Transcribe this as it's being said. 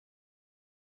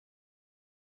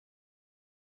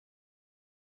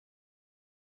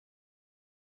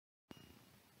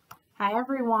Hi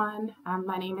everyone,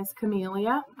 my name is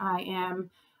Camellia. I am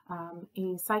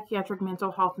a psychiatric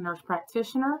mental health nurse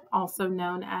practitioner, also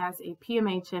known as a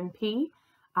PMHNP.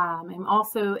 I'm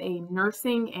also a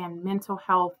nursing and mental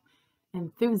health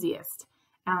enthusiast.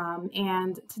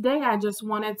 And today I just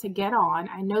wanted to get on.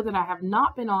 I know that I have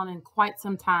not been on in quite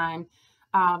some time,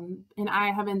 and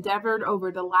I have endeavored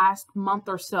over the last month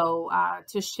or so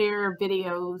to share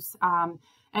videos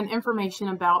and information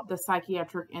about the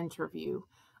psychiatric interview.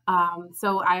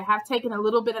 So I have taken a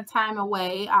little bit of time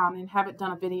away and haven't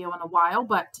done a video in a while,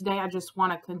 but today I just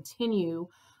want to continue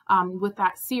with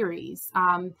that series.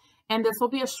 And this will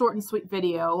be a short and sweet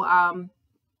video.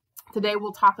 Today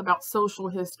we'll talk about social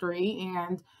history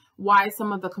and why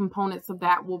some of the components of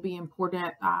that will be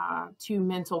important to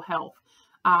mental health.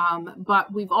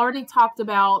 But we've already talked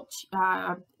about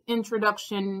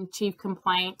introduction, chief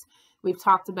complaint. We've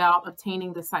talked about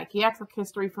obtaining the psychiatric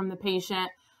history from the patient.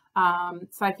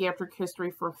 Psychiatric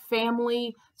history for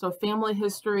family, so family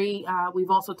history. We've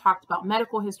also talked about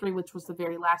medical history, which was the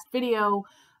very last video,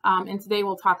 and today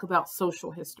we'll talk about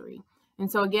social history. And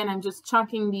so again, I'm just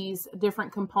chunking these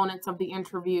different components of the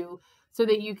interview so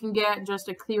that you can get just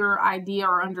a clearer idea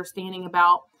or understanding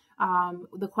about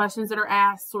the questions that are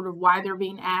asked, sort of why they're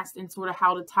being asked, and sort of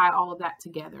how to tie all of that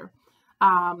together.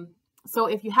 So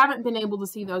if you haven't been able to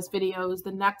see those videos,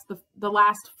 the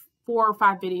last 4 or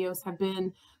 5 videos have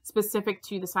been specific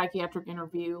to the psychiatric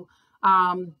interview.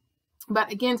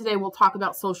 But again, today we'll talk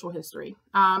about social history.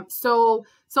 So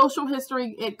social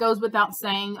history, it goes without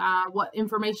saying what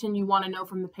information you want to know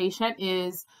from the patient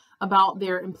is about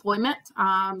their employment.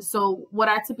 So what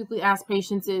I typically ask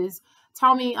patients is,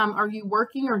 tell me, are you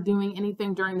working or doing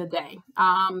anything during the day?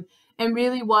 And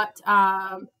really what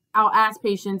I'll ask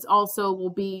patients also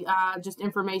will be just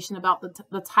information about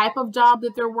the type of job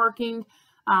that they're working.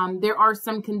 There are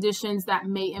some conditions that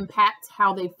may impact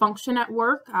how they function at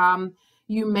work.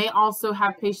 You may also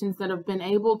have patients that have been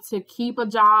able to keep a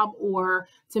job or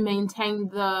to maintain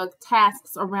the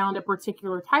tasks around a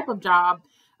particular type of job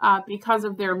because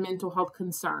of their mental health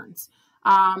concerns.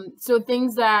 So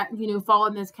things that fall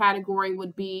in this category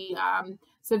would be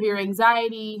severe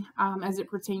anxiety as it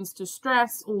pertains to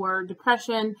stress or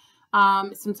depression.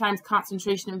 Sometimes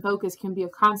concentration and focus can be a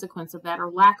consequence of that, or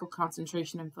lack of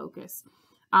concentration and focus.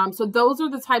 So those are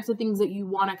the types of things that you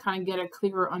want to kind of get a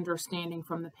clearer understanding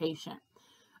from the patient.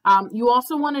 You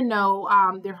also want to know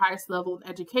their highest level of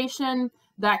education.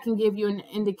 That can give you an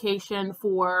indication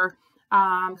for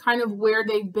kind of where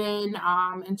they've been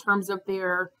in terms of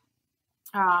their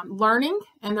learning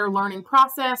and their learning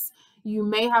process. You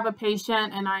may have a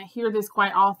patient, and I hear this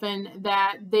quite often,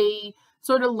 that they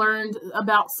sort of learned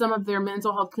about some of their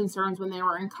mental health concerns when they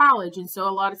were in college. And so a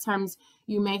lot of times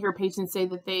you may hear patients say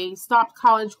that they stopped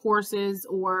college courses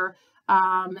or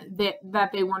that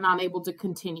they were not able to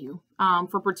continue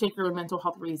for particular mental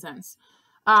health reasons.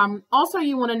 Also,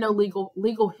 you want to know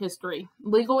legal history,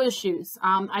 legal issues.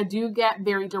 I do get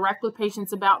very direct with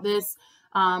patients about this.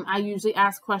 I usually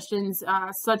ask questions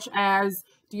such as,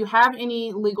 do you have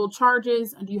any legal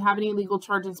charges? Do you have any legal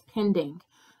charges pending?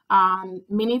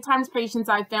 Many times patients,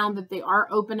 I found that they are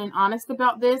open and honest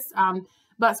about this,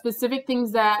 but specific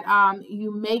things that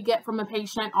you may get from a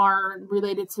patient are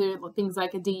related to things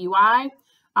like a DUI.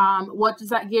 What does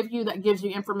that give you? That gives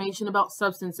you information about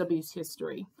substance abuse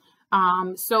history.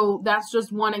 So that's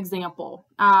just one example.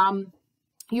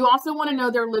 You also want to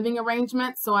know their living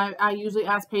arrangements. So I usually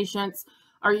ask patients,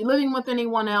 are you living with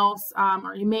anyone else?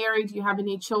 Are you married? Do you have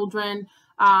any children?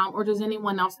 Or does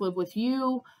anyone else live with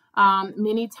you?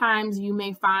 Many times you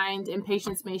may find, and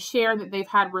patients may share, that they've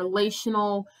had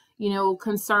relational,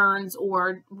 concerns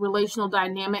or relational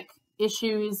dynamic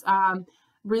issues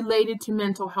related to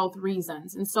mental health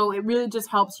reasons. And so it really just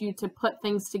helps you to put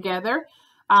things together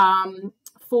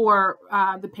for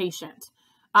the patient.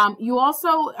 You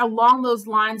also, along those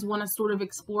lines, want to sort of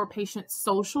explore patient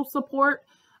social support.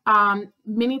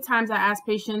 Many times I ask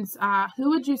patients, who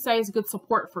would you say is good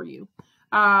support for you?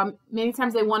 Many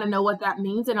times they want to know what that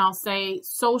means, and I'll say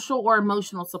social or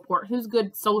emotional support. Who's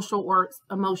good social or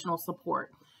emotional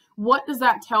support? What does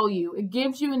that tell you? It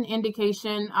gives you an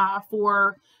indication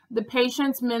for the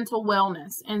patient's mental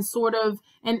wellness and sort of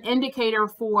an indicator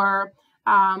for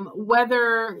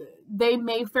whether they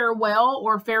may fare well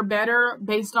or fare better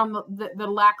based on the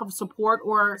lack of support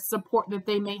or support that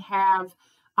they may have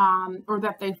or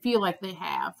that they feel like they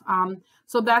have.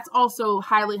 So that's also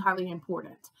highly, highly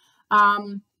important.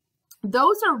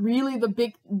 Those are really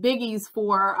the biggies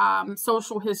for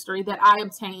social history that I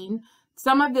obtain.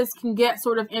 Some of this can get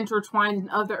sort of intertwined in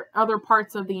other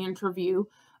parts of the interview.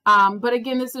 But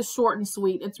again, this is short and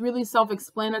sweet. It's really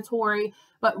self-explanatory,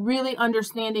 but really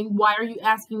understanding why are you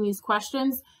asking these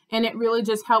questions, and it really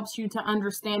just helps you to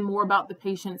understand more about the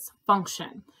patient's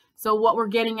function. So what we're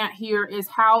getting at here is,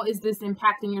 how is this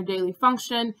impacting your daily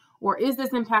function, or is this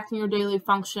impacting your daily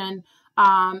function?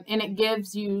 And it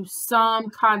gives you some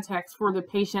context for the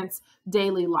patient's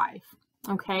daily life.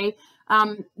 Okay.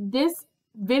 This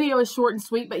video is short and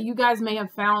sweet, but you guys may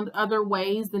have found other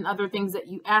ways than other things that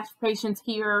you ask patients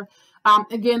here.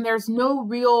 Again, there's no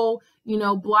real,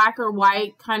 black or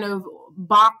white kind of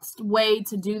boxed way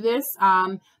to do this.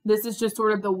 This is just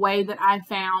sort of the way that I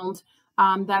found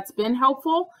that's been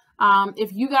helpful.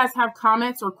 If you guys have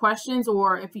comments or questions,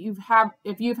 or if you've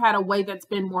had a way that's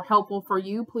been more helpful for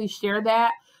you, please share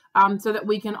that so that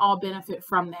we can all benefit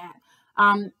from that.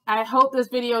 I hope this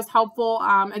video is helpful.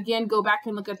 Again, go back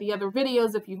and look at the other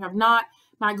videos if you have not.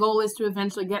 My goal is to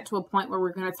eventually get to a point where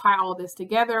we're going to tie all this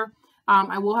together.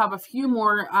 I will have a few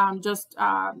more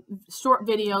short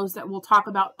videos that will talk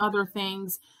about other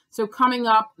things. So coming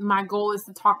up, my goal is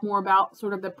to talk more about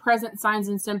sort of the present signs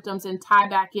and symptoms and tie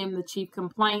back in the chief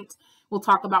complaint. We'll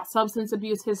talk about substance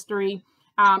abuse history,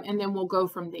 and then we'll go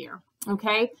from there.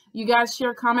 Okay, you guys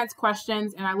share comments,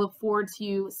 questions, and I look forward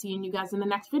to seeing you guys in the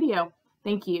next video.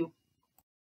 Thank you.